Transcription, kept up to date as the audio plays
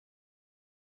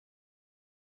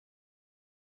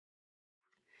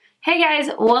Hey guys,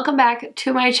 welcome back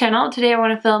to my channel. Today I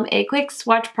want to film a quick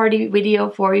swatch party video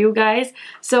for you guys.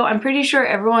 So I'm pretty sure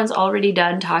everyone's already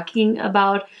done talking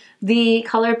about the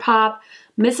ColourPop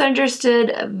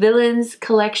Misunderstood Villains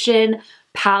Collection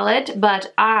palette,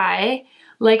 but I,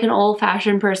 like an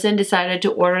old-fashioned person, decided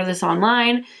to order this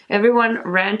online. Everyone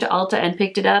ran to Ulta and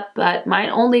picked it up, but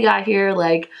mine only got here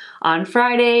like on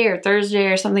Friday or Thursday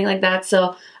or something like that.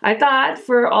 So I thought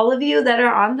for all of you that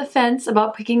are on the fence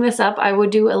about picking this up, I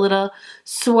would do a little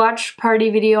swatch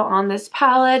party video on this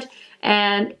palette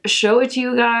and show it to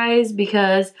you guys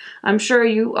because I'm sure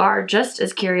you are just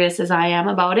as curious as I am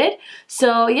about it.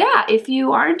 So yeah, if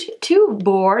you aren't too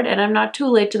bored and I'm not too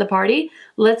late to the party,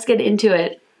 let's get into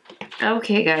it.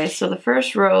 Okay guys, so the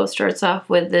first row starts off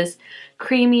with this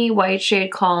creamy white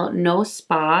shade called No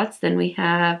Spots. Then we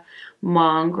have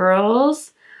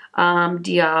Mongrels,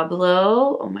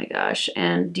 Diablo, oh my gosh,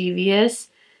 and Devious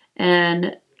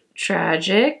and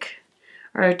Tragic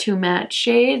are two matte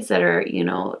shades that are, you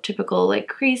know, typical like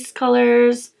crease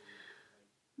colors.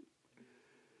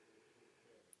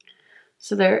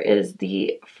 So there is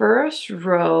the first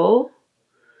row,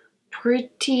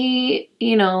 pretty,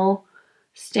 you know,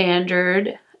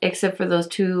 standard, except for those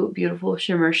two beautiful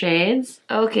shimmer shades.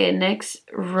 Okay, next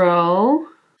row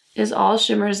is all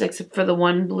shimmers except for the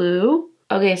one blue.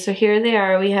 Okay, so here they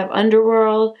are. We have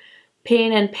Underworld,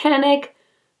 Pain and Panic,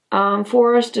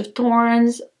 Forest of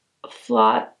Thorns,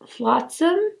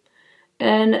 Flotsam,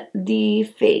 and the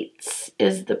Fates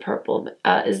is the purple,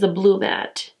 is the blue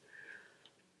matte.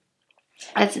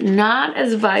 It's not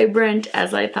as vibrant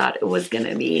as I thought it was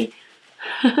gonna be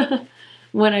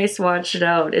when I swatched it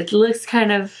out. It looks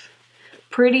kind of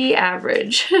pretty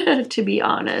average, to be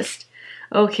honest.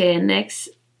 Okay, next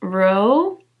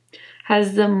row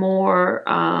has the more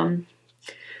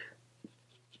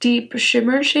deep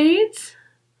shimmer shades.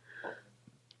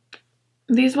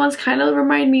 These ones kind of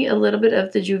remind me a little bit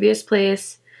of the Juvia's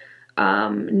Place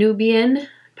Nubian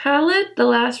palette, the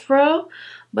last row,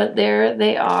 but there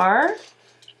they are.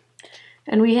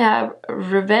 And we have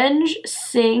Revenge,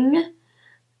 Sing,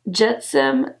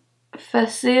 Jetsam,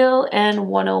 Facile, and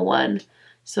 101.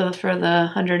 So for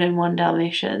the 101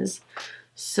 Dalmatians.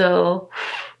 So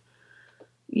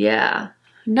yeah,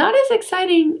 not as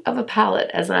exciting of a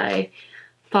palette as I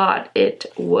thought it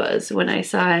was when I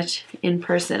saw it in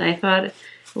person. I thought it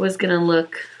was gonna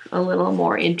look a little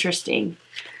more interesting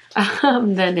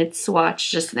than its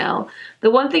swatch just now. The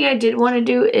one thing I did want to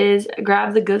do is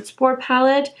grab the Good Sport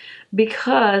palette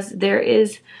because there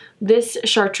is this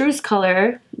chartreuse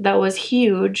color that was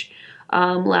huge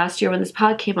last year when this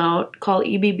palette came out called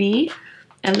EBB,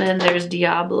 and then there's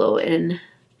Diablo in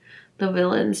the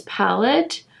Villains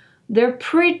palette. They're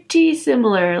pretty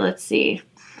similar. Let's see.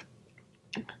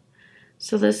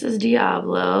 So this is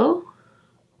Diablo.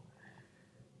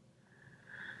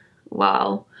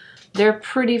 Wow, they're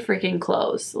pretty freaking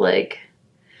close. Like,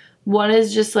 one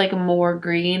is just like more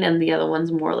green and the other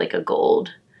one's more like a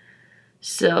gold.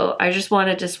 So I just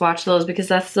wanted to swatch those because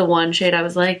that's the one shade I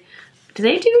was like, do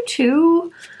they do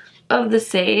two of the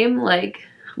same? Like,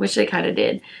 which they kind of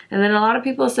did. And then a lot of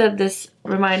people said this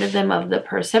reminded them of the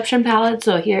Perception palette.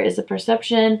 So here is the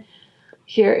Perception.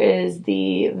 Here is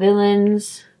the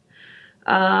Villains.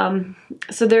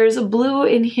 So there's a blue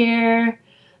in here.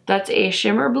 That's a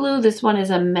shimmer blue. This one is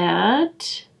a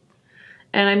matte.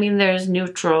 And I mean, there's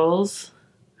neutrals,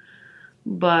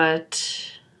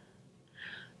 but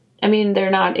I mean, they're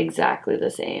not exactly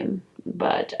the same,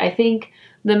 but I think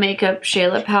the Makeup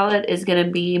Shayla palette is going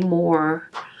to be more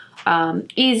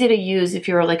easy to use if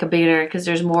you're like a beginner because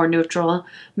there's more neutral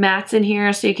mattes in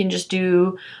here, so you can just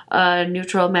do a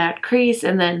neutral matte crease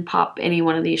and then pop any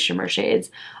one of these shimmer shades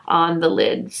on the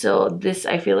lid. So this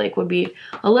I feel like would be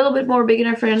a little bit more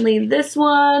beginner friendly. This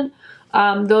one,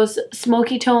 those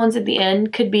smoky tones at the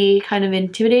end could be kind of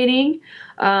intimidating.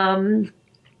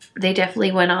 They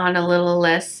definitely went on a little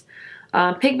less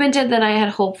pigmented than I had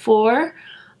hoped for.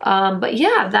 But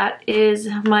yeah, that is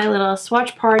my little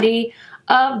swatch party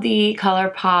of the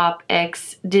ColourPop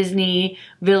X Disney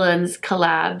Villains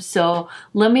collab. So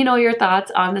let me know your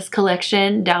thoughts on this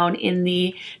collection down in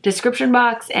the description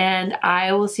box, and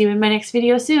I will see you in my next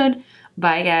video soon.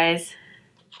 Bye guys.